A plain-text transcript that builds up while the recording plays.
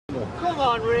Come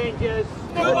on, Rangers!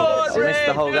 Come on, Rangers! Missed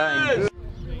the whole game.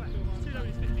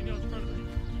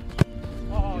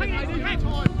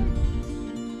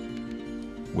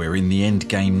 We're in the end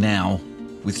game now.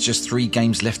 With just 3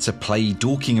 games left to play,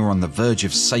 Dorking are on the verge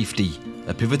of safety.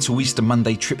 A pivotal Easter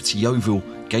Monday trip to Yeovil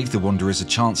gave the Wanderers a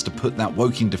chance to put that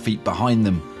Woking defeat behind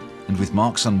them. And with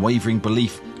Marc's unwavering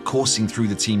belief coursing through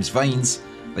the team's veins,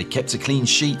 they kept a clean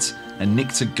sheet and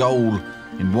nicked a goal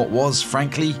in what was,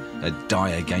 frankly, a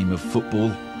dire game of football.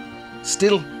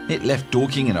 Still, it left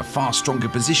Dorking in a far stronger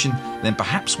position than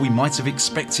perhaps we might have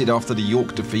expected after the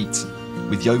York defeat,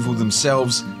 with Yeovil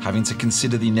themselves having to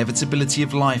consider the inevitability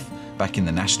of life back in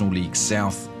the National League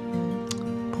South.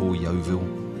 Poor Yeovil.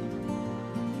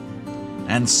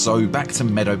 And so back to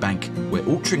Meadowbank, where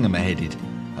Altrincham are headed,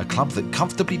 a club that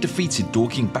comfortably defeated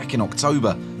Dorking back in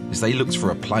October as they looked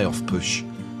for a playoff push.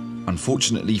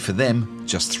 Unfortunately for them,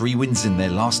 just 3 wins in their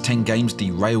last 10 games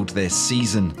derailed their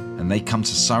season, and they come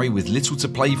to Surrey with little to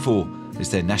play for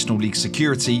as their National League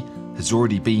security has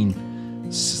already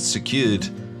been secured.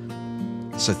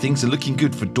 So things are looking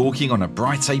good for Dorking on a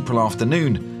bright April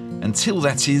afternoon, until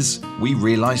that is, we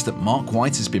realise that Marc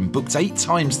White has been booked 8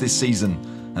 times this season,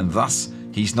 and thus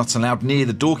he's not allowed near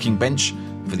the Dorking bench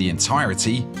for the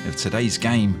entirety of today's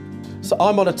game. So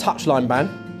I'm on a touchline ban,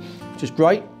 which is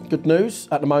great, good news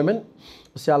at the moment.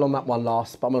 We'll see how long that one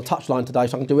lasts, but I'm on a touchline today,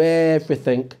 so I can do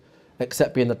everything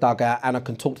except be in the dugout, and I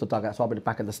can talk to the dugout, so I'll be at the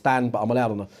back of the stand, but I'm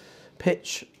allowed on the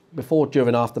pitch. Before,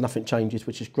 during, after, nothing changes,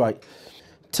 which is great.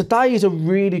 Today is a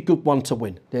really good one to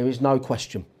win, there is no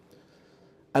question.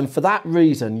 And for that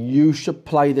reason, you should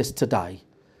play this today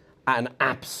at an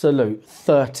absolute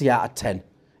 30 out of 10,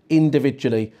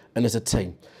 individually and as a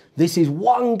team. This is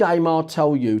one game I'll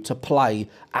tell you to play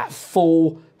at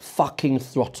full fucking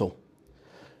throttle.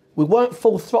 We weren't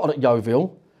full throttle at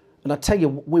Yeovil, and I tell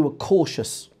you, we were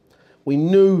cautious. We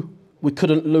knew we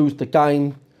couldn't lose the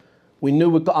game. We knew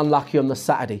we got unlucky on the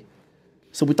Saturday.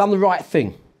 So we've done the right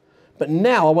thing. But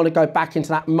now I want to go back into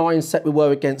that mindset we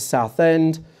were against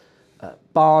Southend,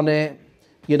 Barnet.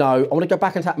 You know, I want to go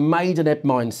back into that Maidenhead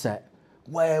mindset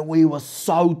where we were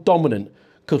so dominant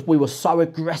because we were so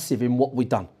aggressive in what we've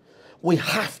done. We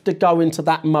have to go into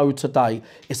that mode today.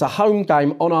 It's a home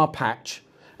game on our patch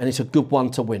and it's a good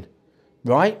one to win,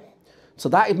 right? So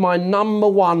that is my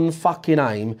 #1 fucking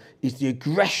aim, is the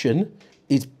aggression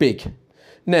is big.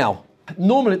 Now,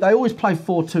 normally they always play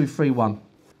 4-2-3-1.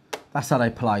 That's how they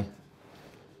play.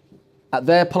 At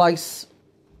their place,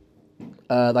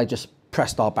 they just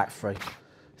pressed our back three.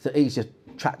 It's the easiest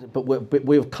track, but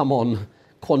we've come on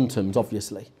quantums,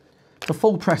 obviously. It's a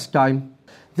full press game.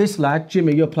 This lad,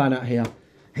 Jimmy, you're playing out here,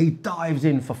 he dives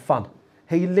in for fun.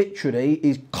 He literally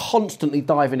is constantly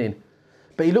diving in.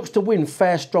 But he looks to win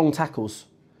fair, strong tackles.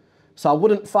 So I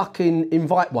wouldn't fucking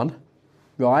invite one,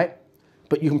 right?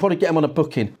 But you can probably get him on a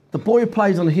booking. The boy who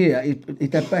plays on here is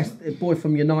their best boy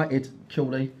from United,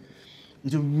 Kildy.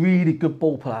 He's a really good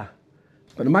ball player.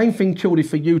 But the main thing, Kildy,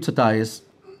 for you today is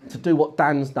to do what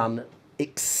Dan's done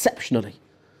exceptionally.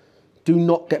 Do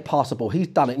not get past the ball. He's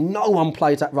done it. No one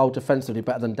plays that role defensively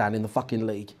better than Dan in the fucking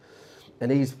league.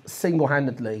 And he's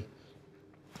single-handedly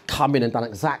come in and done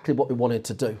exactly what we wanted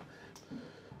to do.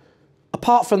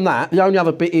 Apart from that, the only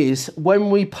other bit is when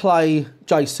we play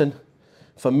Jason,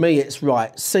 for me it's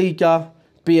right. Seeger,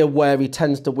 be aware he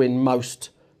tends to win most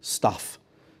stuff.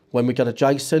 When we go to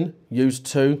Jason, use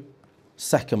 2,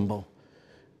 second ball.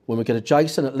 When we go to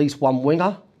Jason, at least 1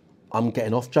 winger, I'm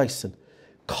getting off Jason.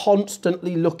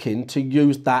 Constantly looking to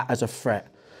use that as a threat.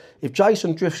 If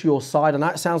Jason drifts your side, and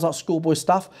that sounds like schoolboy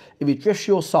stuff, if he drifts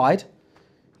your side,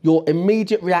 your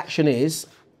immediate reaction is,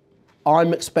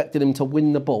 I'm expecting him to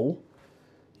win the ball,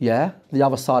 yeah, the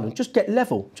other side, and just get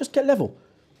level, just get level.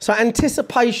 So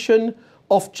anticipation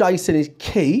off Jason is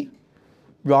key,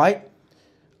 right?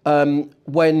 When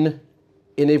and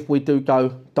if we do go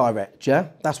direct, yeah?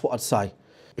 That's what I'd say.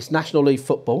 It's National League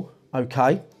football,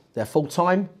 okay? They're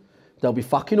full-time, they'll be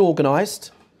fucking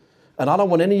organised, and I don't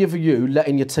want any of you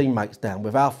letting your teammates down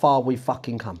with how far we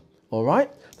fucking come, all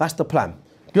right? That's the plan.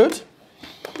 Good?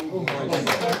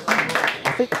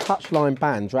 I think the touchline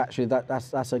bans are actually,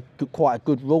 that's quite a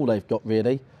good rule they've got,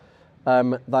 really.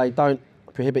 They don't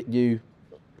prohibit you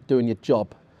doing your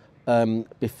job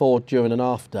before, during and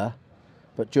after,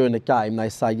 but during the game they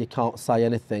say you can't say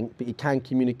anything, but you can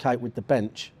communicate with the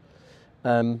bench.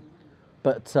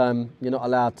 But you're not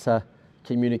allowed to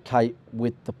communicate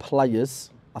with the players.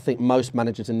 I think most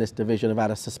managers in this division have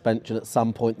had a suspension at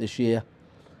some point this year.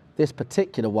 This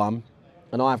particular one,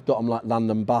 and I've got them like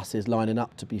London buses lining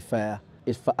up, to be fair,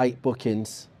 is for 8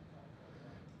 bookings,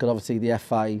 because obviously the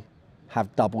FA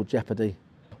have double jeopardy.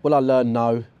 Will I learn?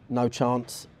 No. no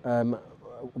chance.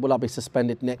 Will I be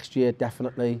suspended next year?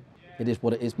 Definitely. It is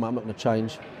what it is, mate. I'm not going to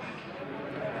change.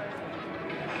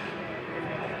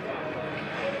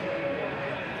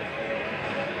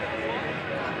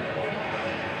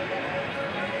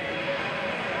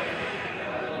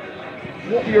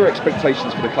 What were your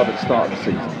expectations for the club at the start of the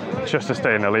season? Just to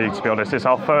stay in the league, to be honest. It's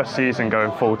our first season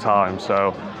going full-time,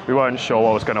 so we weren't sure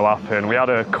what was going to happen. We had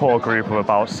a core group of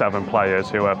about 7 players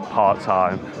who were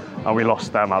part-time, and we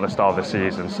lost them at the start of the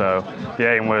season. So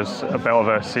the aim was a bit of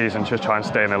a season, just try and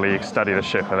stay in the league, steady the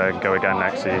ship, and then go again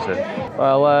next season.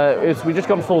 Well, we just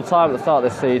gone full-time at the start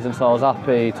of this season, so I was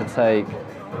happy to take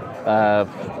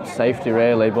safety,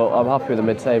 really, but I'm happy with the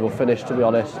mid-table finish, to be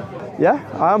honest. Yeah,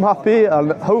 I am happy,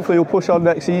 and hopefully we'll push on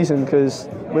next season because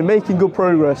we're making good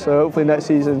progress, so hopefully next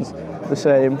season's the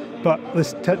same. But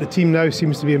the team now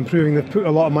seems to be improving. They've put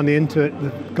a lot of money into it,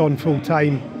 they've gone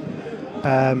full-time,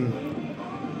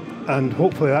 and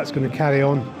hopefully that's going to carry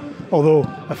on. Although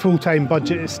a full-time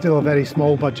budget is still a very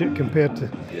small budget compared to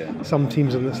some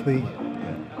teams in this league.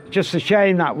 Just a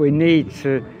shame that we need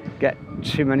to get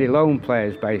too many loan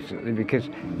players, basically, because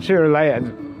sooner or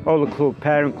later all the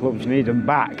parent clubs need them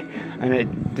back, and it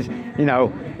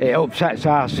upsets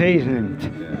our season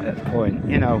at that point,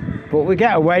 But we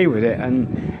get away with it,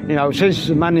 and since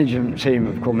the management team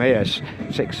have come here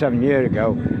 6-7 years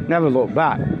ago, never looked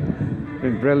back.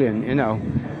 Been brilliant,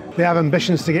 They have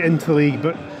ambitions to get into the league,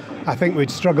 but I think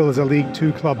we'd struggle as a League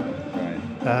Two club.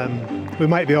 We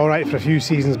might be all right for a few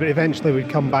seasons, but eventually we'd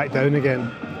come back down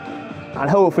again. And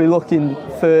hopefully looking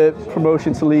for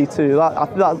promotion to League Two.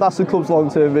 That's the club's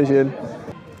long-term vision.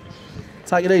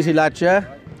 Take it easy, lads, yeah?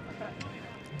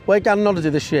 Where you going on holiday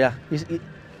this year?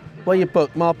 Where you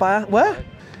booked? Marbella? Where?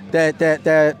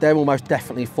 They're almost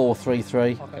definitely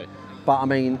 4-3-3. Okay. But I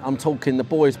mean, I'm talking the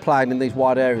boys playing in these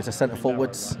wide areas, the centre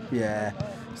forwards. Yeah.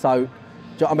 So, do you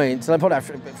know what I mean? So they probably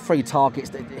have 3 targets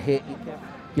that hit.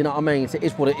 You know what I mean? So it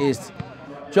is what it is.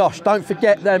 Josh, don't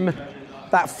forget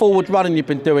that forward running you've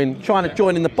been doing, trying to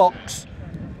join in the box.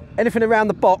 Anything around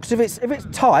the box, if it's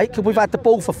tight, because we've had the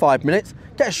ball for 5 minutes,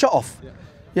 get a shot off. Yeah,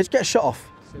 just get a shot off.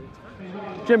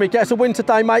 Jimmy, get us a win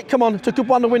today, mate. Come on, it's a good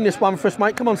one to win this one for us,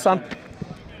 mate. Come on, son.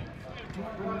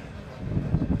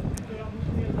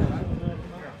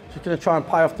 Just going to try and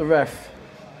pay off the ref.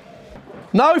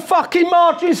 No fucking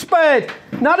margin spared.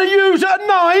 None of yous at a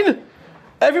 9.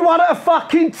 Everyone at a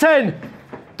fucking 10.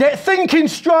 Get thinking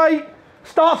straight.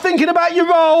 Start thinking about your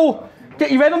role.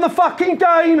 Get your head on the fucking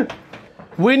game.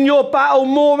 Win your battle,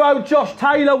 Moro, Josh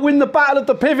Taylor. Win the battle of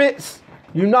the pivots.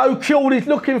 You know Cooley's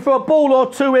looking for a ball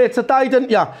or 2 here today, don't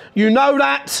you? You know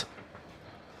that.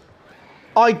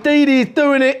 Ideally, he's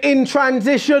doing it in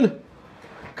transition,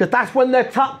 because that's when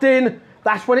they're tucked in.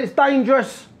 That's when it's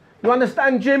dangerous. You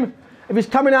understand, Jim? If he's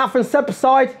coming out from Seb's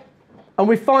side and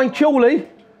we find Cooley,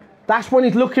 that's when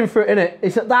he's looking for it, innit?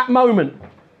 It's at that moment.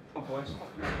 Come on, boys.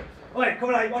 Oi, come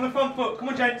on, on the front foot. Come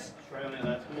on, gents. Straight on it,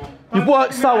 lads. Come on. You've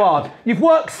worked so hard. You've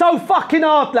worked so fucking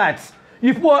hard, lads.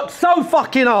 You've worked so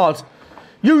fucking hard.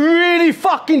 You really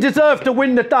fucking deserve to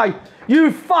win the day.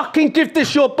 You fucking give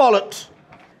this your bollocks.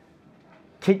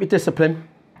 Keep your discipline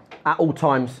at all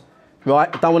times, right?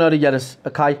 I don't want her to get us,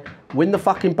 okay? Win the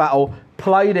fucking battle.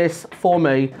 Play this for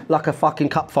me like a fucking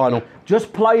cup final.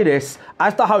 Just play this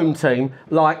as the home team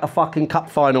like a fucking cup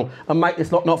final and make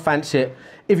this lot not fancy it.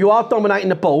 If you are dominating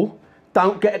the ball,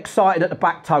 don't get excited at the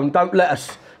back tone. Don't let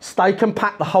us. Stay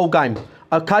compact the whole game.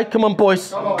 Okay, come on, boys.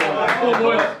 Come on,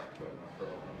 boys.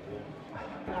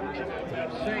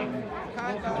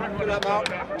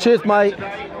 Cheers, mate.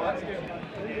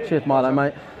 Cheers, Milo,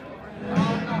 mate.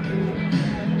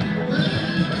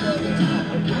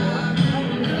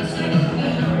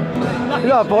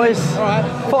 You all right, boys? All right.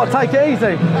 Thought I'd take it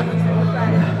easy.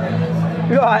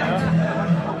 You all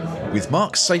right? With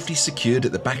Marc's safety secured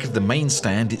at the back of the main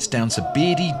stand, it's down to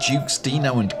Beardy, Dukes,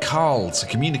 Dino and Carl to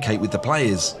communicate with the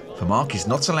players. For Marc is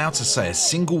not allowed to say a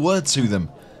single word to them,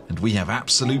 and we have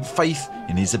absolute faith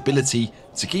in his ability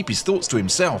to keep his thoughts to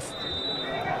himself.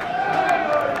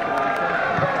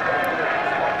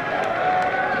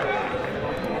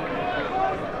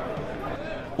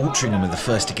 Altrincham are the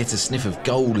first to get a sniff of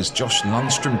goal as Josh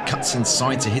Lundstrom cuts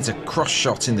inside to hit a cross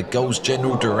shot in the goal's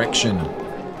general direction.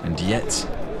 And yet,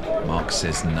 Marc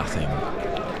says nothing.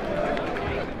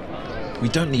 We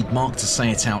don't need Marc to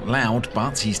say it out loud,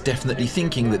 but he's definitely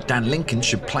thinking that Dan Lincoln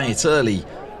should play it early,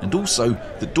 and also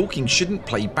that Dorking shouldn't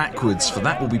play backwards, for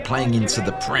that will be playing into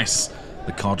the press,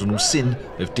 the cardinal sin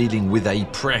of dealing with a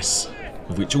press,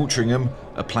 of which Altrincham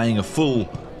are playing a full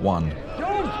one.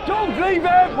 George, leave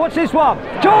it! What's this one?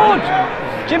 George!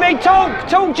 Jimmy, talk,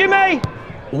 Jimmy!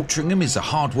 Altrincham is a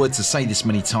hard word to say this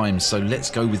many times, so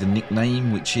let's go with a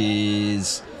nickname, which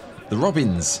is the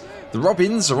Robins. The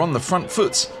Robins are on the front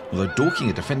foot, although Dorking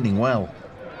are defending well.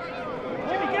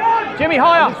 Jimmy,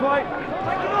 higher!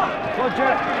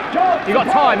 You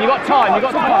got time, you got time, you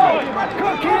got time.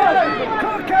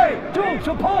 Cookie! Jules,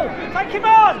 to Paul! Take him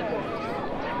on!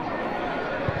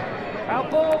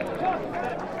 Out ball!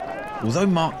 Although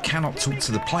Marc cannot talk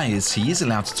to the players, he is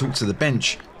allowed to talk to the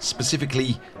bench,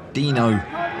 specifically Dino.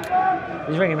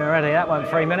 He's ringing me already, that went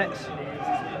 3 minutes.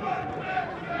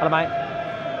 Hello, mate.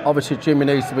 Obviously, Jimmy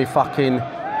needs to be fucking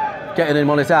getting him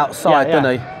on his outside,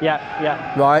 doesn't he?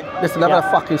 Yeah. Right, listen, have a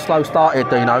fucking slow start here,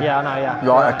 Dino. Yeah, I know, yeah.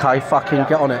 Right, okay, fucking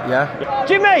get on it, yeah?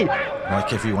 Jimmy!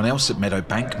 Like everyone else at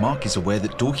Meadowbank, Marc is aware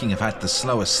that Dorking have had the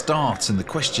slower start, and the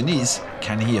question is,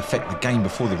 can he affect the game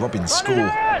before the Robins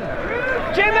score?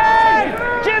 Jimmy!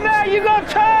 Jimmy, you got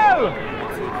 2!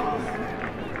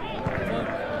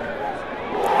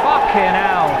 Fucking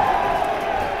hell.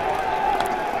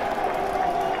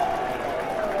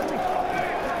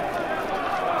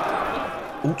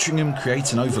 Altrincham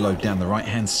create an overload down the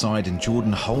right-hand side, and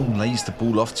Jordan Holm lays the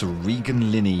ball off to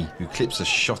Regan Linney, who clips a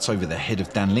shot over the head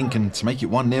of Dan Lincoln to make it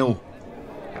 1-0.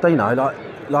 Dino,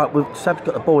 like we've Seb's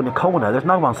got the ball in the corner, there's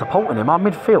no one supporting him. Our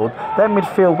midfield, their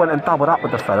midfield went and doubled up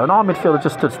with the fella, and our midfielder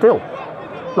just stood still.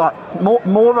 Like,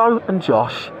 Moro and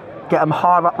Josh, get them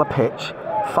higher up the pitch,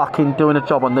 fucking doing a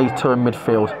job on these two in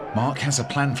midfield. Marc has a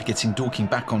plan for getting Dorking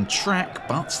back on track,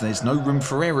 but there's no room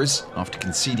for errors after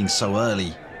conceding so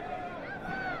early.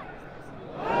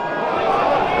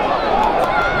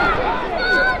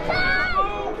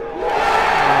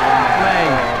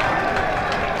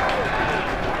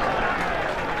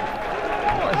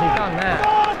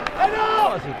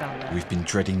 We've been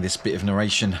dreading this bit of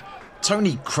narration.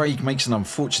 Tony Craig makes an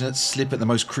unfortunate slip at the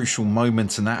most crucial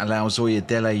moment, and that allows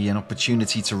Oyedele an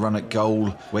opportunity to run at goal,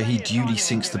 where he duly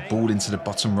sinks the ball into the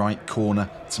bottom right corner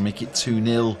to make it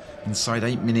 2-0 inside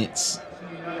 8 minutes.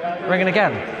 Ringing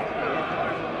again.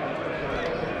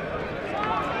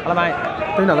 Hello, mate.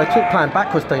 Dino, they keep playing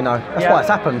backwards, Dino. That's why it's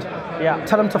happened. Yeah.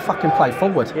 Tell them to fucking play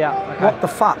forward. Yeah. Okay. What the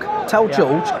fuck? Tell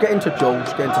George, get into Tone,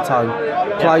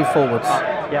 play forwards.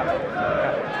 Yeah.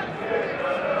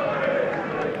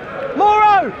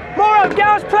 Moro,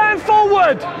 Gareth's playing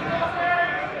forward!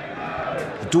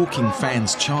 The Dorking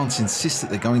fans' chants insist that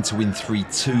they're going to win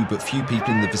 3-2, but few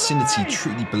people in the vicinity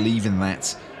truly believe in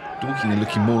that. Dorking are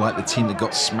looking more like the team that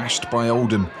got smashed by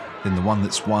Oldham than the one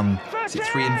that's won. Is it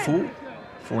 3 and 4?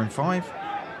 4 and 5?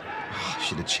 Oh, I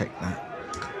should have checked that.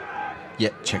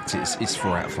 Yep, checked it. It's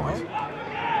 4 out of 5.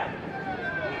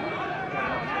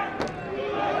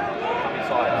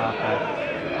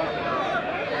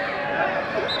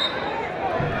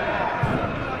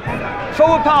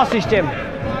 Forward passes, Jim.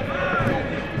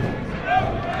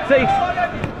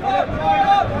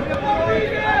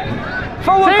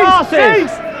 Forward passes!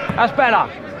 That's better.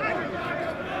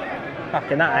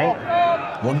 Fucking that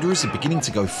ain't. Wanderers are beginning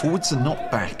to go forwards and not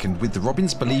back, and with the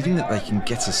Robins believing that they can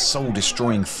get a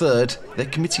soul-destroying third, they're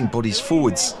committing bodies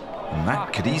forwards, and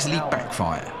that could easily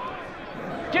backfire.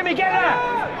 Jimmy, get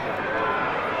there!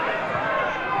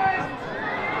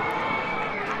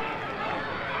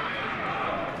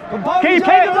 Keep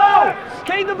it!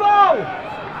 Keep the ball!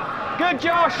 Good,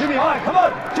 Josh! Jimmy, high, come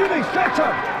on! Jimmy, stretch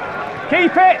him!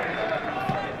 Keep it!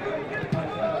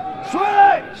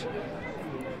 Switch!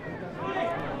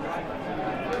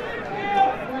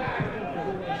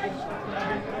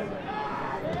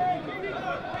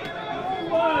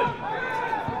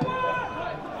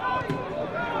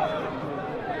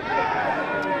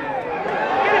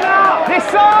 Get him out! This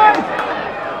side!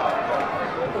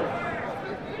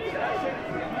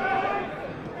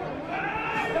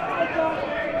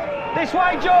 This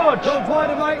way, George! George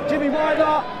wider, mate. Jimmy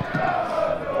wider.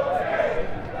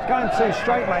 It's going too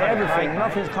straight, mate. Everything.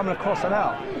 Nothing's coming across and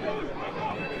out.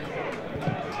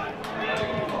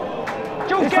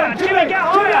 George, Jimmy, get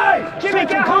higher! Jimmy,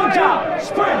 get higher!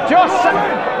 Sprint! Just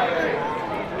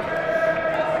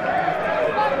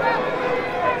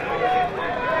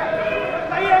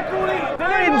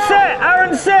Aaron set!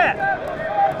 Aaron set!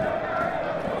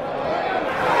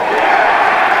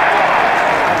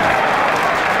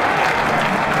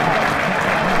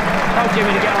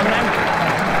 Jimmy to get on them.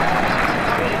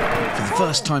 For the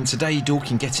first time today,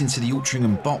 Dorking get into the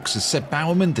Altrincham box as Seb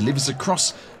Bowerman delivers a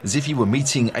cross as if he were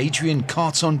meeting Adrian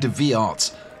Carton de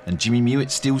Viart, and Jimmy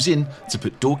Mewett steals in to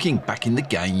put Dorking back in the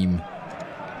game.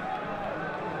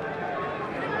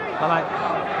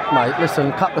 Mate, listen,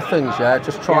 a couple of things, yeah?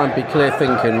 Just try and be clear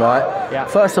thinking, right? Yeah.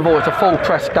 First of all, it's a full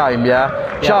press game,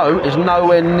 yeah? Joe is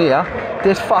nowhere near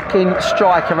this fucking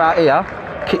striker out here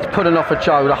keeps pulling off of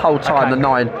Joe the whole time, the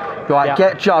 9. Right, Yep.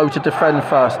 get Joe to defend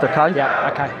first, okay? Yeah,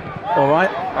 okay. All right?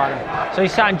 Right then. So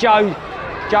he's saying Joe's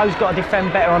got to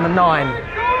defend better on the 9.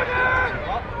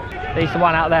 He's the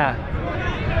one out there.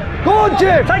 Go on,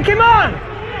 Jim! Take him on!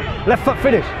 Left foot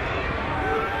finish.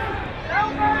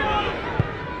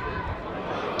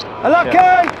 A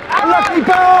lucky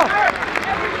bar!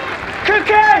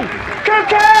 Cookie!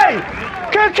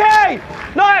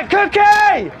 Night,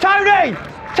 Cookie! Tony!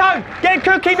 Get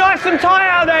Cookie nice and tight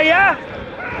out there, yeah?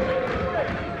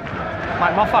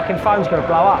 Mate, my fucking phone's gonna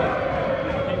blow up.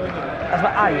 That's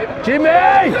about 8. Jimmy!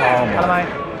 Hello, mate.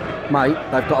 Mate,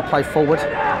 they've got to play forward.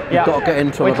 You've Yeah. got to get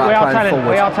into them We about are playing telling, forward.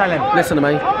 we are telling. Listen to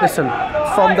me, listen.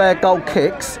 From their goal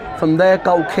kicks,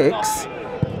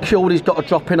 Kildy's got to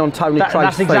drop in on Tony Craig's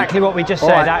That's feet. exactly what we just All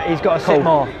said. right. He's got to Cool. sit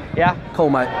more. Yeah? Cool,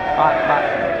 mate.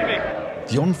 Right.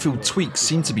 The on-field tweaks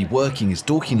seem to be working as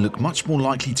Dorking look much more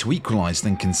likely to equalise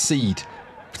than concede,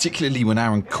 particularly when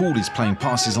Aaron Cool is playing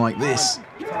passes like this.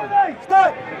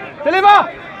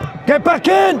 Deliver! Get back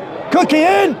in! Cookie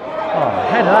in! Oh,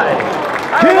 head of that.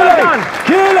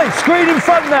 Keeley! Screen in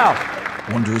front now!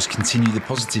 Wanderers continue the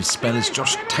positive spell as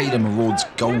Josh Taylor marauds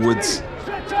goalwards.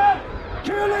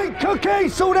 Keeley! Cookie!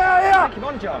 Sort out here! Come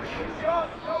on, Josh.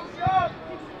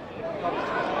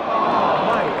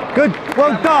 Good,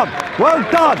 well done!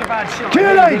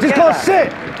 Keeley, just got to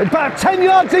sit! About 10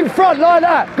 yards in front, like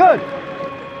that! Good!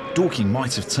 Dorking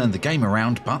might have turned the game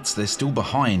around, but they're still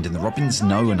behind, and the Robins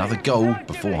know another goal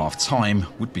before half-time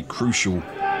would be crucial.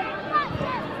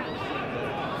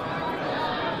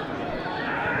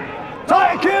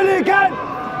 Tight, Keeley again!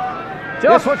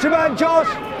 Just watch your man, Josh!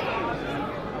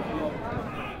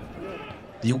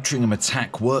 The Altrincham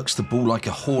attack works the ball like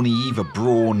a horny Eva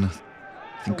Braun.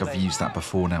 I think I've used that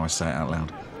before, now I say it out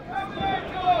loud.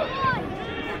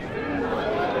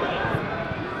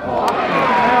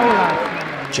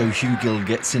 Joe Hugill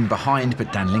gets in behind,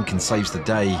 but Dan Lincoln saves the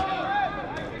day.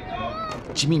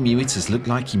 Jimmy Mewit has looked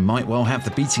like he might well have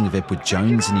the beating of Edward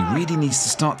Jones, and he really needs to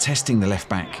start testing the left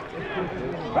back.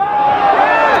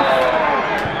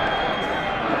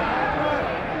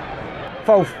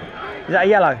 False. Is that a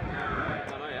yellow?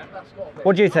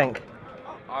 What do you think?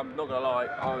 I'm not gonna lie,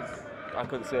 I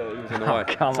couldn't see it. He was in the way.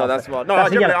 Come so on. that's why. No,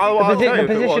 That's a generally, yellow. The the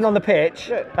position on the pitch.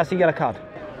 Yeah. That's a yellow card.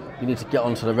 You need to get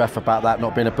onto the ref about that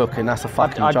not being a booking. That's a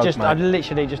fucking joke, mate. I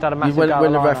literally just had a massive when go the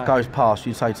line, ref mate. goes past,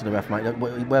 you say to the ref, mate,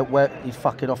 where he's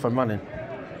fucking off and running.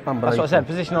 Unbelievable. That's what I said.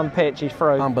 Position on the pitch, he's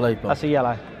through. Unbelievable. That's a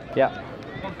yellow. Yeah.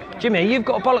 Jimmy, you've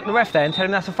got to bollock the ref there and tell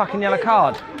him that's a fucking yellow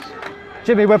card.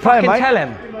 Jimmy, we're playing, fucking mate. tell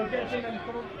him.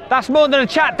 That's more than a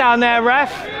chat down there,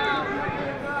 ref.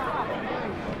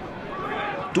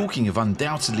 Dorking have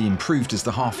undoubtedly improved as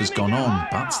the half has gone on,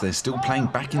 but they're still playing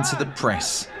back into the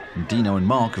press. And Dino and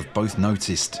Marc have both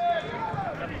noticed.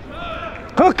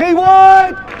 Cookie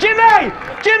wide! Jimmy!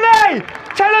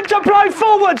 Tell him to play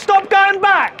forward, stop going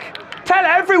back. Tell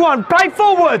everyone, play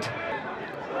forward.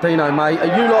 Dino, mate,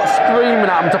 are you lot screaming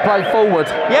at him to play forward?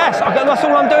 Yes, that's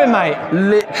all I'm doing, mate.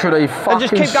 Literally fucking And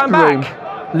just keep going scream.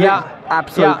 back. Yeah.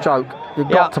 Absolute joke. You've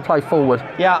got to play forward.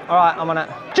 Yeah, all right, I'm on it.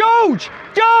 George!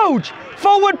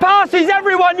 Forward passes,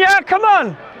 everyone, yeah, come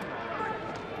on.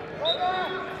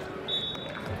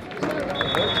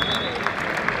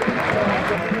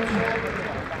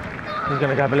 He's going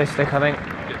to go ballistic, I think.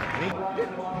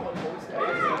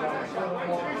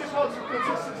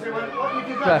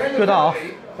 Ref, good half,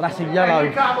 but that's a yellow.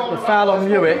 The foul on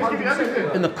Hewitt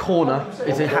in the corner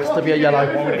is it has to be a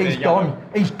yellow. He's gone.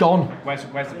 He's gone. Where's the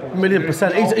ball?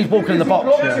 1,000,000%. He's walking in the box.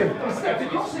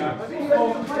 Yeah.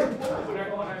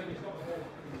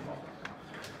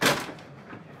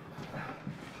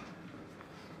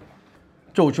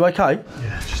 George, you okay?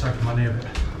 Yeah, just open my knee a bit.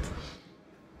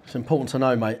 It's important to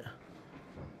know, mate.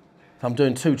 I'm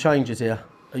doing 2 changes here.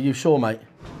 Are you sure, mate?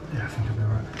 Yeah, I think I'll be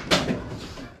alright.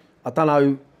 I don't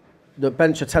know, the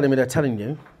bench are telling me they're telling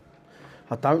you.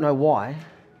 I don't know why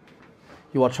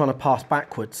you are trying to pass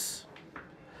backwards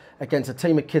against a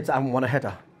team of kids that haven't won a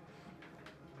header.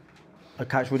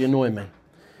 Okay, it's really annoying me.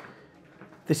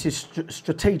 This is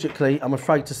strategically, I'm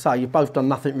afraid to say, you've both done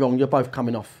nothing wrong, you're both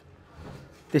coming off.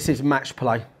 This is match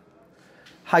play.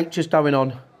 H is going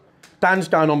on. Dan's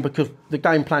going on because the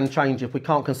game plan changes. We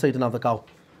can't concede another goal.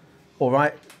 All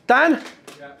right? Dan?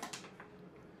 Yeah.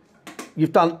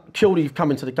 You've done, Kildy, you've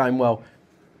come into the game well.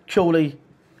 Kildy,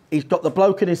 he's got the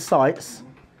bloke in his sights,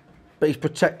 but he's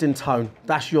protecting tone.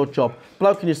 That's your job.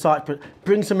 Bloke in his sights,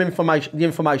 bring some information. The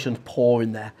information's poor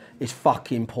in there. It's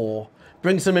fucking poor.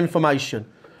 Bring some information.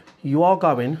 You are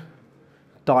going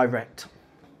direct.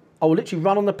 I will literally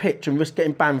run on the pitch and risk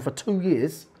getting banned for 2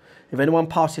 years if anyone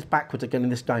passes backwards again in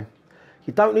this game.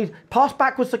 You don't need... Pass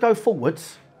backwards to go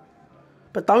forwards,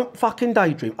 but don't fucking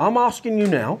daydream. I'm asking you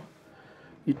now,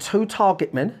 you 2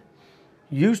 target men,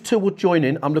 you 2 will join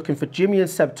in. I'm looking for Jimmy and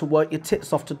Seb to work your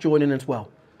tits off to join in as well.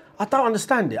 I don't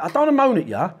understand it. I don't want to moan at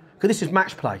you, because this is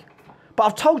match play. But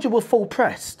I've told you we're full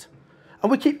pressed,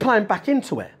 and we keep playing back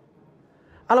into it.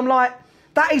 And I'm like,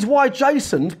 that is why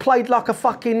Jason's played like a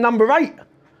fucking number 8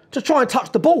 to try and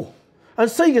touch the ball. And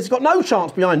Seeger's got no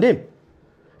chance behind him.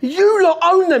 You lot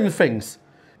own them things.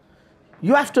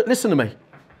 You have to, listen to me.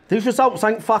 These results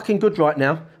ain't fucking good right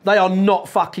now. They are not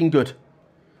fucking good.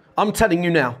 I'm telling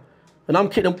you now. And I'm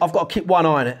kidding, I've got to keep one eye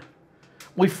on it.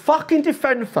 We fucking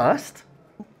defend first.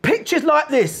 Pitches like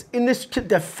this,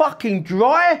 they're fucking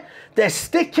dry, they're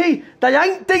sticky, they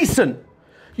ain't decent.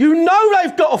 You know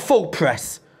they've got a full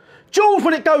press. Jules,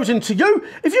 when it goes into you,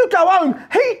 if you go home,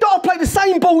 he's got to play the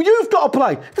same ball you've got to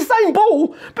play. The same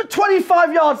ball, but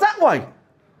 25 yards that way.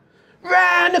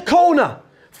 Round the corner.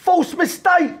 False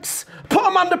mistakes. Put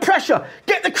them under pressure.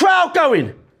 Get the crowd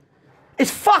going.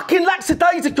 It's fucking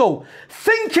lackadaisical.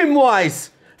 Thinking wise.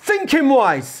 Thinking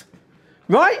wise.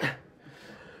 Right?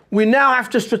 We now have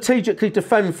to strategically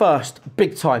defend first.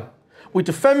 Big time. We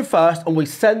defend first and we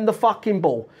send the fucking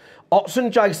ball. Ox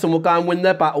and Jason will go and win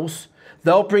their battles.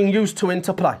 They'll bring you 2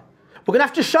 into play. We're going to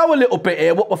have to show a little bit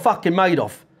here what we're fucking made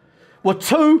of. We're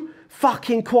too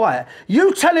fucking quiet.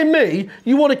 You telling me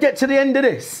you want to get to the end of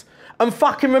this and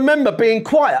fucking remember being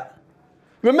quiet.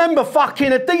 Remember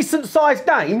fucking a decent sized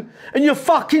game and you're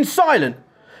fucking silent.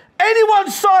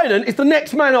 Anyone silent is the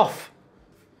next man off.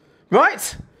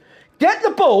 Right? Get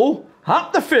the ball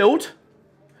up the field.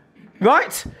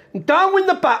 Right? And go and win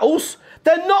the battles.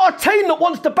 They're not a team that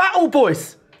wants to battle,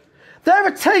 boys. They're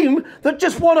a team that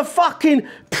just want to fucking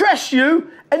press you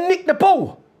and nick the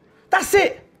ball. That's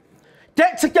it.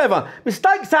 Get together.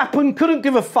 Mistakes happen, couldn't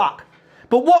give a fuck.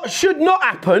 But what should not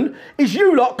happen is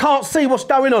you lot can't see what's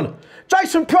going on.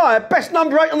 Jason Pryor, best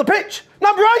number 8 on the pitch.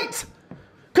 Number 8.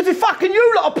 Because if fucking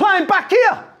you lot are playing back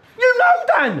here. You know,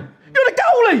 Dan. You're the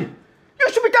goalie.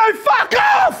 You should be going, fuck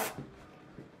off.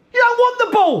 You don't want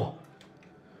the ball.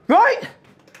 Right?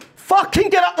 Fucking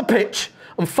get up the pitch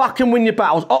and fucking win your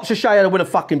battles. Oxfordshire to win a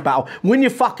fucking battle. Win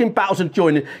your fucking battles and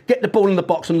join in. Get the ball in the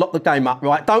box and lock the game up,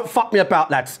 right? Don't fuck me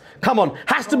about, lads. Come on.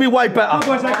 Has to be way better.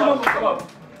 Come on, come on, come on.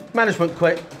 Management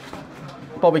quick.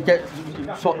 Bobby, get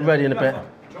ready in a bit.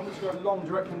 Do you want me to go long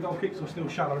direct and goal kicks or still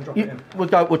shallow and drop it in? We'll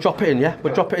drop it in, yeah?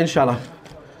 We'll drop it in shallow.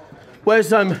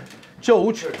 Where's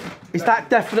George? Is that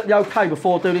definitely okay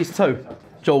before I do these 2?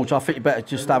 George, I think you better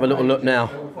just have a little look now.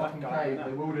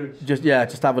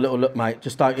 Just have a little look, mate.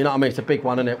 Just don't, you know what I mean? It's a big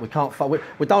one, isn't it? We can't, we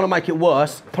don't want to make it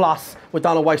worse. Plus, we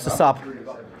don't want to waste a sub.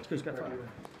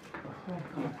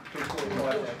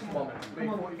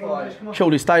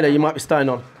 Surely stay there. You might be staying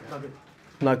on.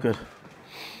 No good.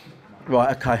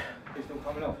 Right, okay.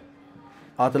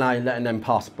 I don't know, letting them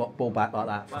pass ball back like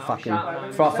that for fucking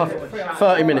for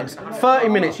 30 minutes. 30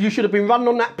 minutes. You should have been running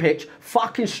on that pitch,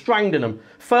 fucking strangling them.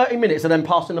 30 minutes and then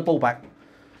passing the ball back.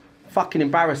 Fucking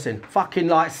embarrassing. Fucking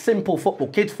like simple football,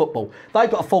 kids football. They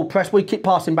got a full press. We keep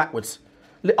passing backwards.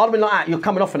 I'd have been like that. You're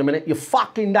coming off in a minute. You're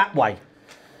fucking that way.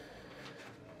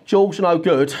 Jules no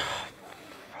good.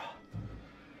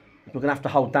 We're gonna have to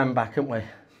hold Dan back, aren't we?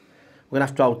 We're gonna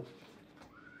have to hold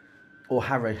or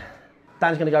Harry.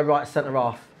 Dan's going to go right centre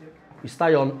half. You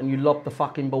stay on and you lob the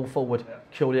fucking ball forward.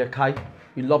 Purely, okay?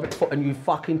 You lob it and you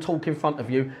fucking talk in front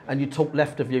of you and you talk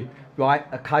left of you. Right,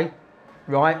 okay?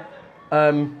 Right?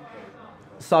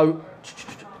 So,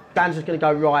 Dan's just going to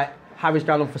go right. Harry's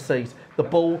going on for C's. The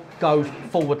ball goes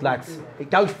forward, lads. It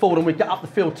goes forward and we get up the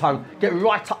field, Tone. Get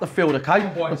right up the field, okay?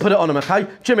 And put it on them, okay?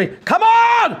 Jimmy, come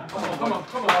on! Come on.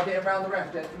 I'll get around the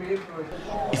ref.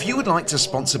 If you would like to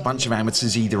sponsor Bunch of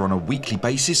Amateurs either on a weekly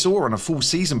basis or on a full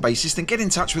season basis, then get in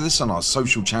touch with us on our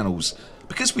social channels.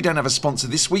 Because we don't have a sponsor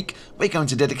this week, we're going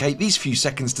to dedicate these few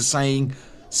seconds to saying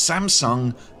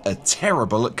Samsung are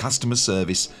terrible at customer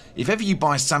service. If ever you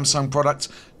buy a Samsung product,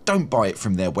 don't buy it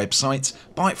from their website,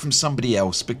 buy it from somebody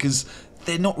else because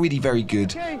they're not really very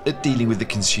good at dealing with the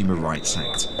Consumer Rights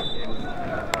Act.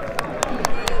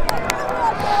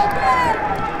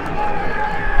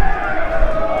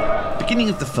 Beginning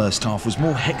of the first half was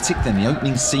more hectic than the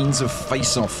opening scenes of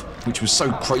Face Off, which was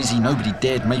so crazy nobody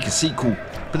dared make a sequel.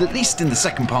 But at least in the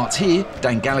second part here,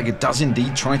 Dan Gallagher does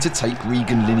indeed try to take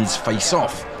Regan Linney's face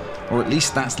off. Or at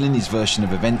least that's Linney's version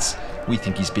of events. We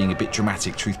think he's being a bit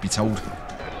dramatic, truth be told.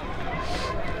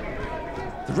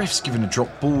 The ref's given a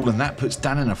drop ball and that puts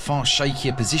Dan in a far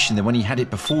shakier position than when he had it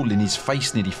before Linney's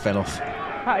face nearly fell off.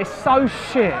 That is so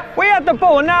shit. We had the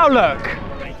ball, now look.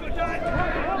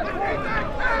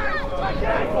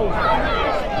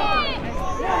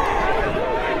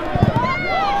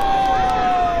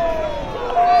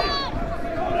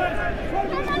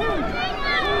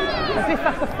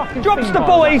 Drops the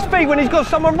ball at his feet when he's got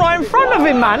someone right in front of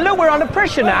him, man. Look, we're under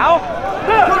pressure now.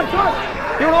 Look.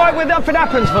 You're all right with nothing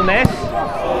happens from this.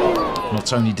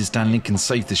 Not only does Dan Lincoln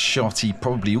save the shot, he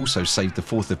probably also saved the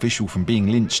fourth official from being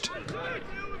lynched.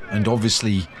 And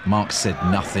obviously, Marc said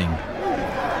nothing.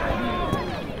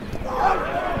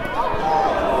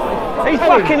 He's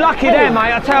fucking lucky there,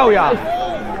 mate, I tell ya.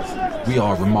 We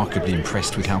are remarkably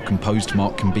impressed with how composed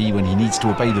Marc can be when he needs to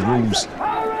obey the rules.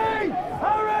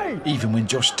 Even when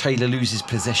Josh Taylor loses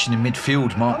possession in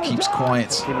midfield, Marc keeps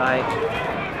quiet. Thank you, mate.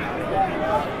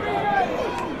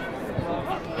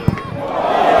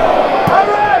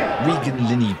 Regan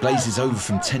Linney blazes over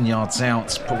from 10 yards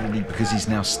out, probably because he's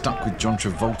now stuck with John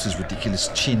Travolta's ridiculous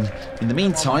chin. In the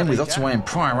meantime, with Ottaway and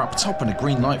Pryor up top and a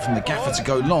green light from the gaffer to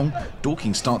go long,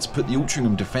 Dorking starts to put the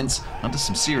Altrincham defence under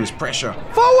some serious pressure.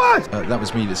 Forward! That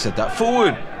was me that said that.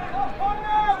 Forward!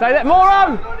 Stay there, more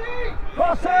on!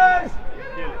 Crosses!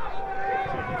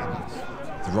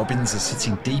 The Robins are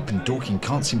sitting deep and Dorking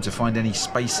can't seem to find any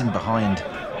space in behind.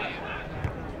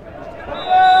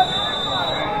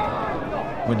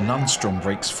 When Lundstrom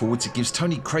breaks forwards, it gives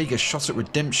Tony Craig a shot at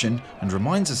redemption and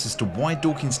reminds us as to why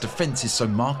Dorking's defence is so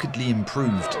markedly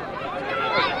improved.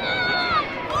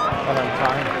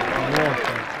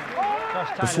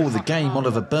 Before the game,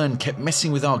 Oliver Byrne kept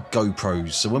messing with our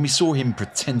GoPros, so when we saw him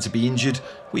pretend to be injured,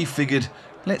 we figured,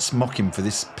 let's mock him for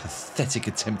this pathetic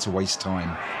attempt to waste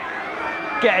time.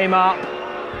 Get him up.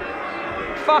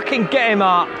 Fucking get him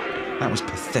up. That was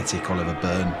pathetic, Oliver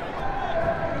Byrne.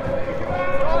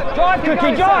 Drive,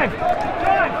 Cookie, drive!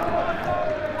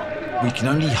 We can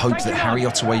only hope that Harry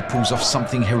Ottaway pulls off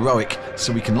something heroic,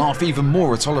 so we can laugh even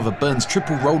more at Oliver Byrne's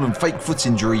triple roll and fake foot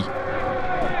injury.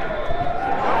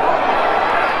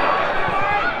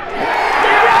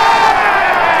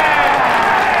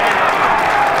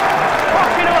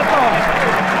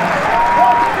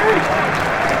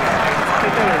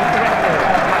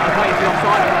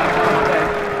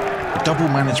 Double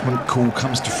management call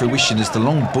comes to fruition as the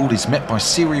long ball is met by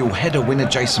serial header winner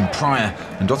Jason Pryor,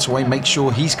 and Ottaway makes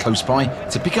sure he's close by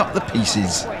to pick up the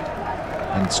pieces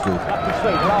and score.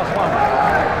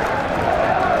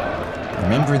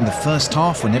 Remember in the first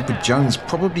half when Edward Jones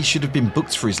probably should have been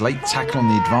booked for his late tackle on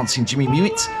the advancing Jimmy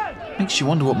Mewett? Makes you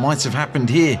wonder what might have happened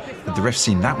here had the ref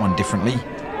seen that one differently.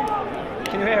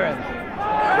 Can you hear him?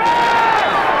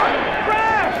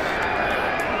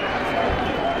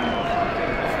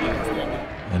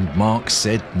 And Marc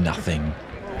said nothing.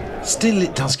 Still,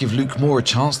 it does give Luke Moore a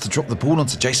chance to drop the ball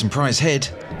onto Jason Pryor's head.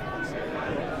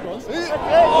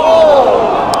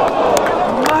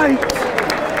 Oh, mate!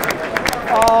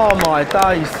 Oh my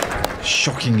days!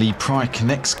 Shockingly, Pryor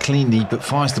connects cleanly but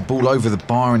fires the ball over the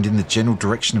bar and in the general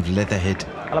direction of Leatherhead.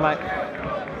 Hello, mate.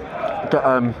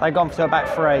 They've gone for a back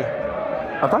three.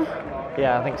 Have they?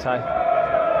 Yeah, I think so.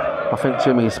 I think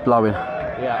Jimmy's blowing.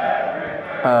 Yeah.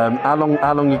 How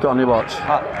long you got on your watch?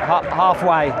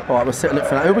 Halfway. All right, we're sitting it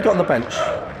for now. Who have we got on the bench?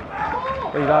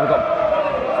 We've either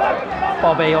got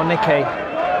Bobby or Nicky.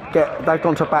 They've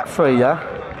gone to back three, yeah?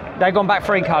 They've gone back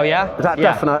three, Cole, yeah? Is that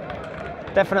definite?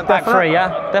 Definite back three,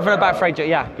 yeah? Definite back three,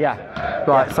 yeah.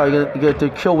 Right, so you're going to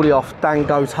do Chorley off, Dan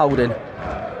goes holding,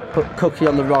 put Cookie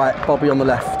on the right, Bobby on the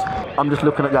left. I'm just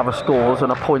looking at the other scores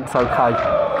and a point's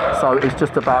okay. So it's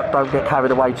just about don't get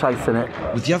carried away chasing it.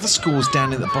 With the other scores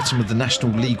down at the bottom of the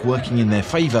National League working in their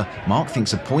favour, Marc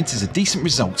thinks a point is a decent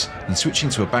result, and switching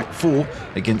to a back four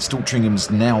against Altrincham's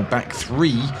now back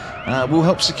three will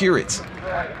help secure it.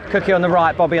 Cookie on the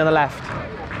right, Bobby on the left.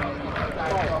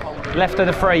 Left of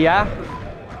the three, yeah?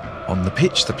 On the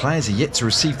pitch, the players are yet to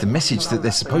receive the message that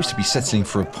they're supposed to be settling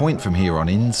for a point from here on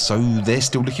in, so they're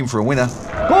still looking for a winner.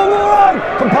 Ball on!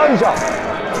 Composure!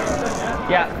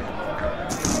 Yeah.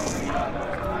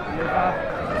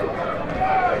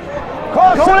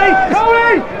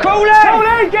 Cooley!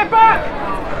 Cooley! Get back!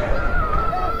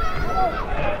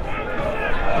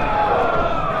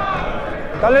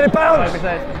 Don't let it bounce!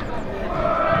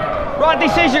 Right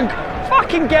decision!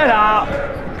 Fucking get up!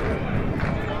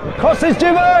 Crosses,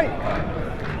 Jimmy!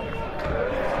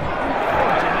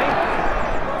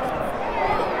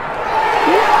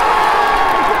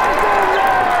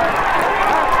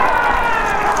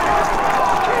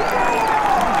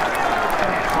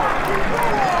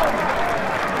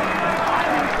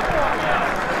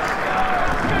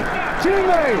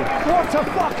 What a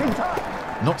fucking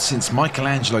touch! Not since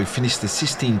Michelangelo finished the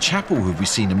Sistine Chapel have we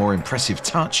seen a more impressive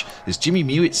touch as Jimmy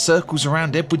Mewett circles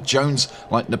around Edward Jones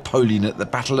like Napoleon at the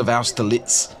Battle of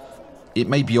Austerlitz. It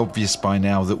may be obvious by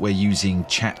now that we're using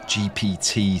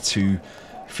ChatGPT to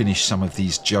finish some of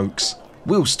these jokes.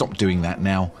 We'll stop doing that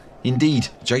now. Indeed,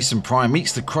 Jason Pryor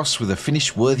meets the cross with a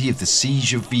finish worthy of the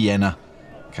Siege of Vienna.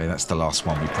 Okay, that's the last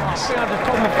one, we promise. I just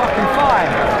told him a fucking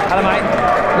fine. Hello, mate.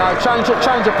 No, change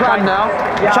your plan now.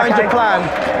 Yeah, change okay. your plan.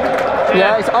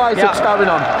 Yeah, it's Isaac's going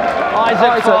on.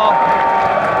 Isaac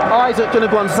gonna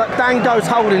go on. So Dango's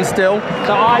holding still.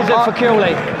 So Isaac for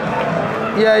Cooley.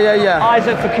 Yeah.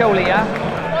 Isaac for Cooley, yeah?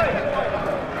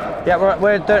 Yeah,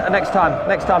 we're doing it next time.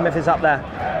 Next time if it's up there.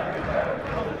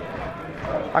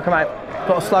 Okay, mate.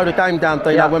 Got to slow the game down,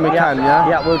 Dino, when we can, yeah?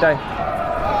 Yeah, we'll do. All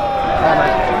right,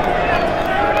 mate.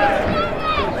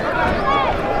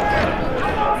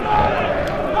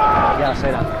 Yeah, I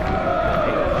see that.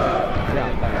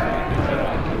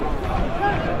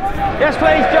 Yes,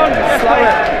 please, John. Yes,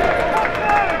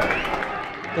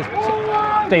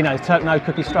 please. Dino, no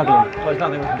Cookie struggling. Well, there's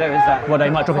nothing we can do, is there? Well, they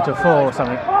might drop it to a 4 or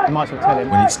something. You might as well tell him.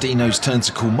 When it's Dino's turn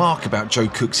to call Marc about Joe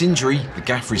Cook's injury, the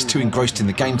gaffer is too engrossed in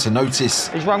the game to notice.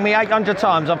 He's rung me 800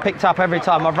 times. I've picked up every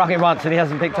time. I've rung him once and he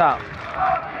hasn't picked up.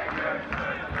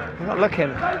 I'm not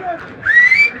looking.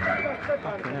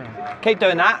 Keep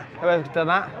doing that. Whoever's done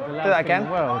that. Do that again.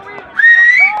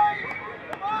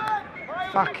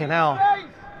 Fucking hell.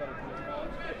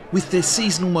 With their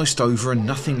season almost over and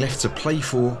nothing left to play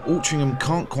for, Altrincham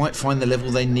can't quite find the level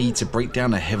they need to break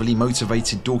down a heavily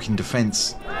motivated Dorking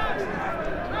defence.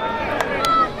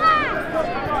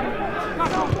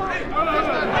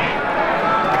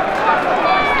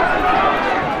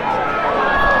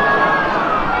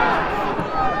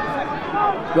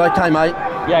 You okay, mate?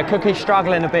 Yeah, Cookie's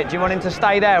struggling a bit. Do you want him to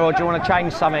stay there or do you want to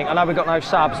change something? I know we've got no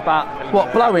subs, but...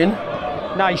 What, blowing?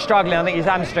 No, he's struggling. I think his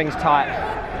hamstring's tight.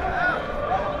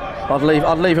 I'd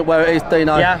leave it where it is,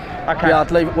 Dino. Yeah? Okay. Yeah,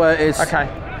 I'd leave it where it is. Okay.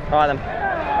 All right, then.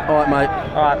 All right, mate.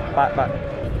 All right, back.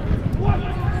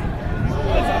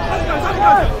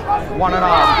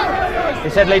 1.5. He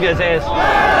said leave it as it is.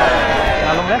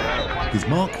 How long left? With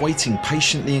Marc waiting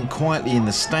patiently and quietly in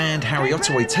the stand, Harry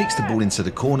Ottaway takes the ball into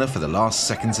the corner for the last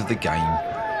seconds of the game.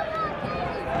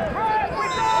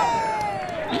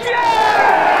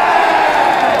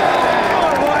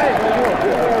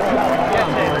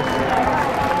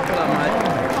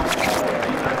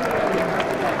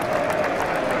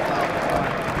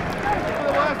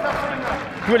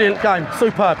 Brilliant game,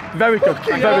 superb, very good,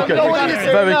 very good.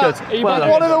 Well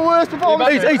One of the worst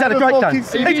performances. He's had a great game.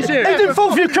 He didn't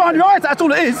fall for you crying your eyes out, that's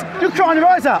all it is. You're crying your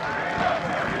eyes out.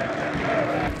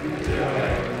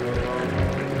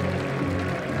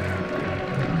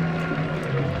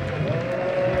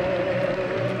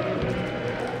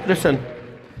 Listen,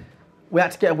 we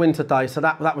had to get a win today, so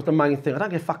that was the main thing. I don't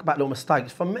give a fuck about little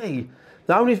mistakes. For me,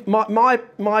 my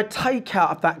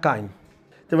takeout of that game,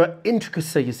 there are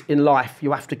intricacies in life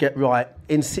you have to get right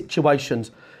in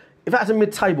situations. If that's a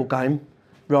mid-table game,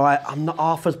 right, I'm not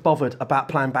half as bothered about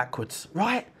playing backwards,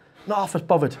 right? Not half as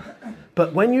bothered.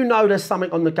 But when you know there's something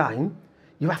on the game,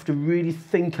 you have to really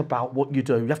think about what you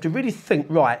do. You have to really think,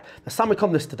 right, there's something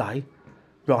on this today,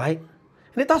 right?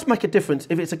 And it does make a difference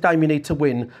if it's a game you need to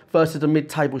win versus a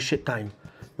mid-table shit game,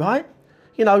 right?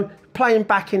 You know, playing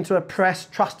back into a press,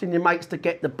 trusting your mates to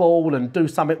get the ball and do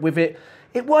something with it.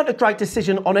 It weren't a great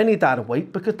decision on any day of the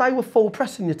week because they were full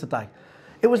pressing you today.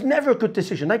 It was never a good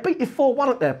decision. They beat you 4-1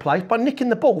 at their place by nicking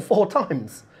the ball 4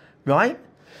 times, right?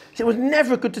 So it was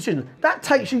never a good decision. That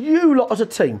takes you lot as a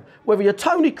team, whether you're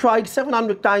Tony Craig,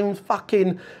 700 games,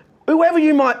 fucking whoever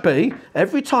you might be,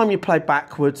 every time you play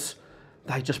backwards,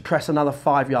 they just press another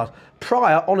 5 yards.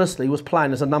 Pryor, honestly, was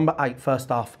playing as a number 8 first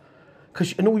half.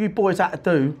 And all you boys had to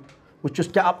do was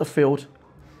just get up the field,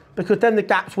 because then the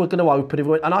gaps were going to open.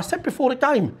 And I said before the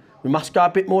game, we must go a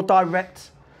bit more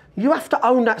direct. You have to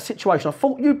own that situation. I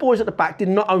thought you boys at the back did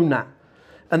not own that.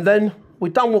 And then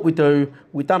we've done what we do.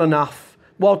 We've done enough.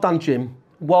 Well done, Jim.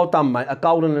 Well done, mate. A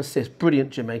goal and an assist.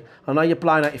 Brilliant, Jimmy. I know you're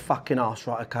blowing out your fucking arse,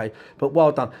 right, okay. But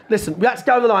well done. Listen, we had to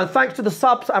go to the line. Thanks to the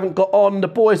subs that haven't got on, the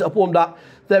boys that have warmed up.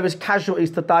 There is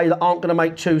casualties today that aren't going to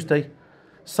make Tuesday.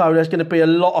 So there's going to be a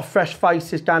lot of fresh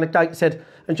faces down the Gateshead.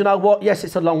 And do you know what? Yes,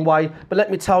 it's a long way, but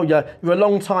let me tell you, you're a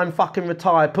long time fucking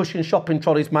retired, pushing shopping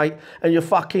trolleys, mate, and you're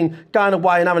fucking going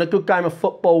away and having a good game of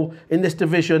football in this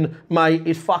division, mate,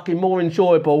 is fucking more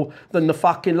enjoyable than the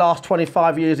fucking last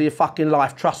 25 years of your fucking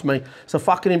life, trust me. So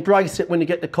fucking embrace it when you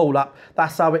get the call up.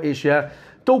 That's how it is, yeah?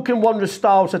 Dorking Wanderers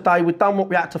style today, we've done what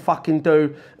we had to fucking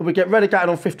do. If we get relegated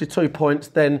on 52 points,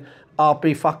 then I'll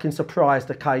be fucking surprised,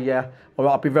 okay, yeah? Or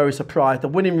I'll be very surprised. The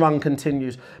winning run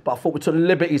continues. But I thought we took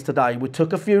liberties today. We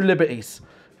took a few liberties,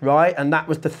 right? And that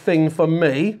was the thing for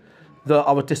me that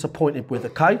I was disappointed with,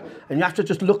 okay? And you have to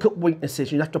just look at weaknesses.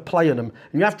 And you have to play on them.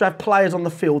 And you have to have players on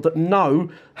the field that know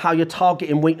how you're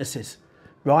targeting weaknesses,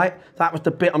 right? That was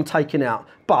the bit I'm taking out.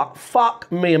 But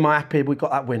fuck me, am I happy we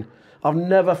got that win. I've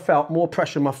never felt more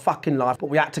pressure in my fucking life, but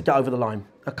we had to get over the line.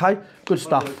 Okay? Good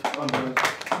stuff.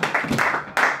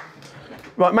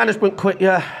 Right, management quit,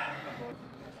 yeah.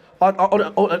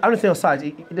 The only thing I'll say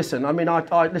is, listen, I mean,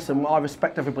 I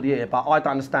respect everybody here, but I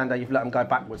don't understand how you've let them go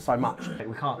backwards so much. We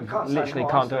literally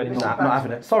can't do it anymore. Nah, not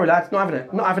having it. Sorry, lads, not having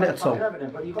it. Not having it at all.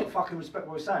 But you've got to fucking respect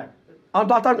what we're saying. I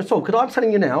don't at all, because I'm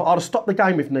telling you now, I'd have stopped the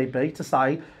game if need be to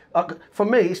say, for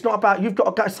me, it's not about, you've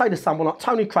got to go say to someone like,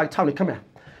 Tony, come here.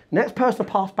 Next person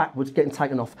to pass backwards, getting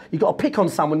taken off. You've got to pick on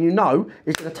someone you know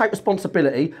is going to take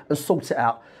responsibility and sort it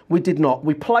out. We did not.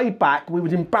 We played back. We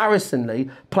was embarrassingly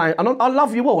playing. And I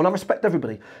love you all and I respect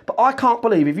everybody. But I can't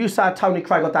believe if you say Tony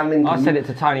Craig or Dan Lincoln. I said it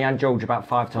to Tony and George about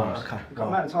 5 times. Oh, okay. You've got a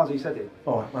amount of times you said it.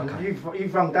 All right, okay.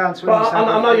 You've run down to him. Well,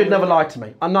 I know you'd never lied to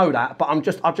me. I know that. But I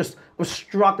was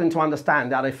struggling to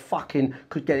understand how they fucking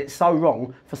could get it so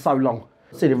wrong for so long.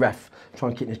 See the ref. Try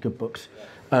and keep these good books.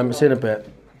 See in a bit.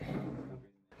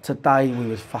 Today we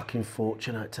was fucking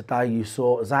fortunate. Today you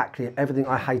saw exactly everything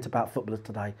I hate about footballers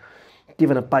today.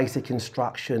 Given a basic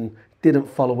instruction, didn't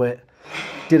follow it,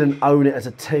 didn't own it as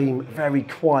a team, very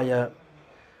quiet.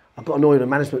 I got annoyed with the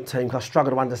management team because I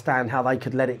struggled to understand how they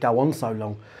could let it go on so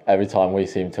long. Every time we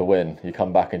seem to win, you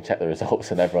come back and check the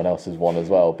results and everyone else has won as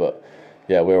well. But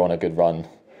yeah, we're on a good run.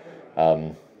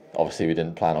 Obviously we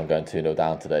didn't plan on going 2-0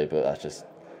 down today, but that's just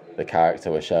the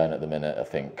character we're showing at the minute, I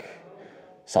think,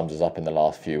 sums us up in the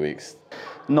last few weeks.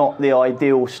 Not the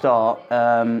ideal start,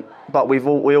 but we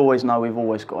always know we've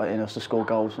always got it in us to score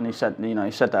goals. And he said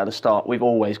that at the start. We've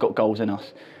always got goals in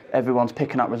us. Everyone's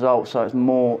picking up results, so it's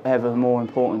ever more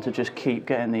important to just keep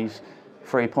getting these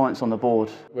 3 points on the board.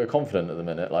 We're confident at the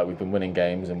minute. Like, we've been winning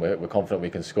games, and we're confident we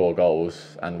can score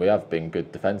goals, and we have been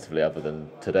good defensively, other than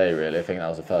today. Really, I think that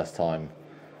was the first time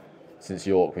since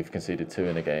York we've conceded 2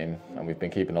 in a game, and we've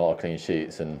been keeping a lot of clean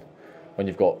sheets. And when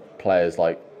you've got players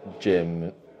like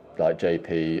Jim, like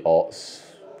JP, Otts,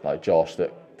 like Josh,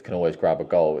 that can always grab a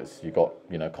goal, you've got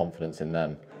confidence in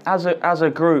them. As a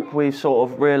group, we've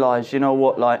sort of realised, you know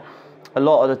what, like a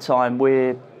lot of the time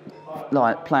we're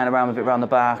like playing around with it around the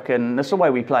back, and that's the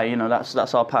way we play.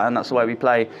 That's our pattern. That's the way we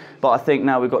play. But I think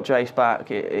now we've got Jace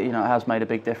back. It has made a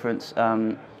big difference.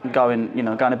 Going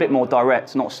a bit more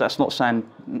direct. That's not saying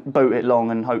boot it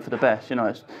long and hope for the best.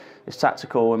 It's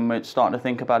tactical, and we're starting to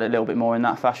think about it a little bit more in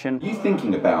that fashion. Are you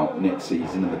thinking about next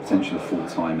season and the potential of full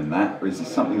time in that, or is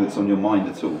this something that's on your mind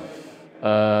at all?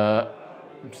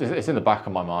 It's in the back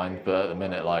of my mind, but at the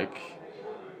minute, like,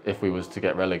 if we was to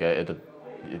get relegated,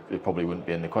 it probably wouldn't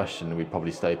be in the question. We'd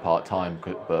probably stay part-time,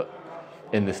 but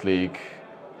in this league,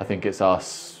 I think it's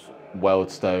us,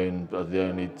 Wealdstone are the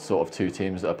only sort of 2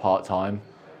 teams that are part-time,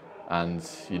 and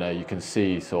you can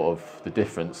see sort of the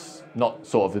difference, not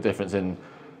sort of the difference in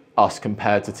us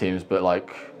compared to teams, but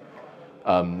like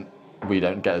we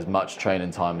don't get as much training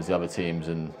time as the other teams,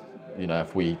 and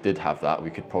if we did have that, we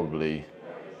could probably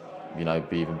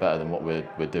be even better than what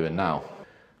we're doing now.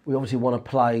 We obviously want to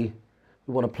play.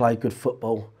 We want to play good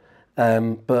football,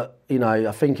 but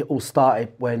I think it all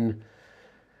started when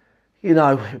we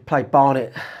played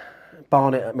Barnet at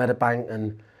Meadowbank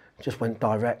and just went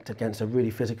direct against a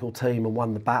really physical team and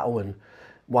won the battle and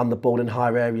won the ball in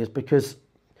higher areas. Because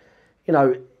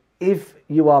if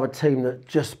you are a team that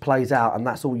just plays out and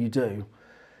that's all you do,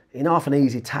 enough an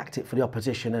easy tactic for the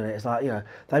opposition, and it's like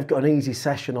they've got an easy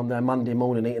session on their Monday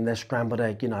morning eating their scrambled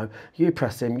egg. You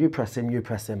press him, you press him, you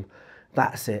press him.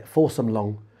 That's it. Force them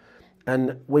long,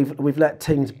 and we've let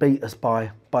teams beat us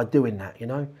by doing that.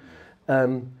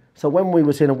 So when we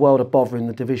was in a world of bother in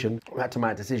the division, we had to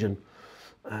make a decision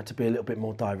to be a little bit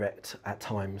more direct at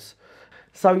times.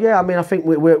 So yeah, I mean, I think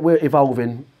we're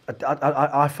evolving.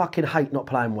 I fucking hate not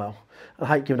playing well. I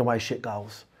hate giving away shit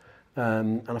goals.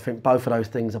 And I think both of those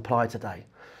things apply today.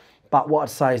 But what I'd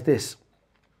say is this,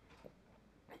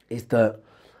 is that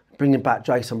bringing back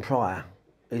Jason Pryor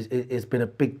has been a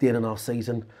big deal in our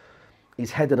season.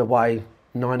 He's headed away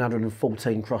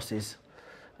 914 crosses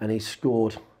and he's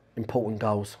scored important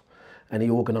goals, and he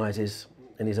organises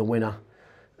and he's a winner,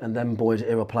 and them boys are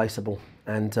irreplaceable,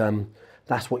 and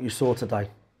that's what you saw today.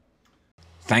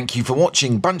 Thank you for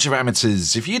watching Bunch of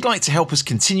Amateurs. If you'd like to help us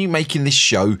continue making this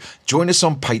show, join us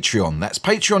on Patreon. That's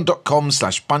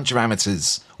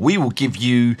patreon.com/bunchofamateurs. We will give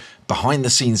you behind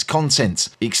the scenes content,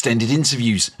 extended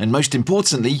interviews, and most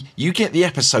importantly, you get the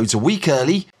episodes a week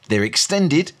early. They're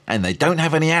extended and they don't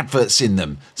have any adverts in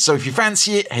them. So if you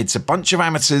fancy it, head to Bunch of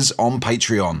Amateurs on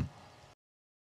Patreon.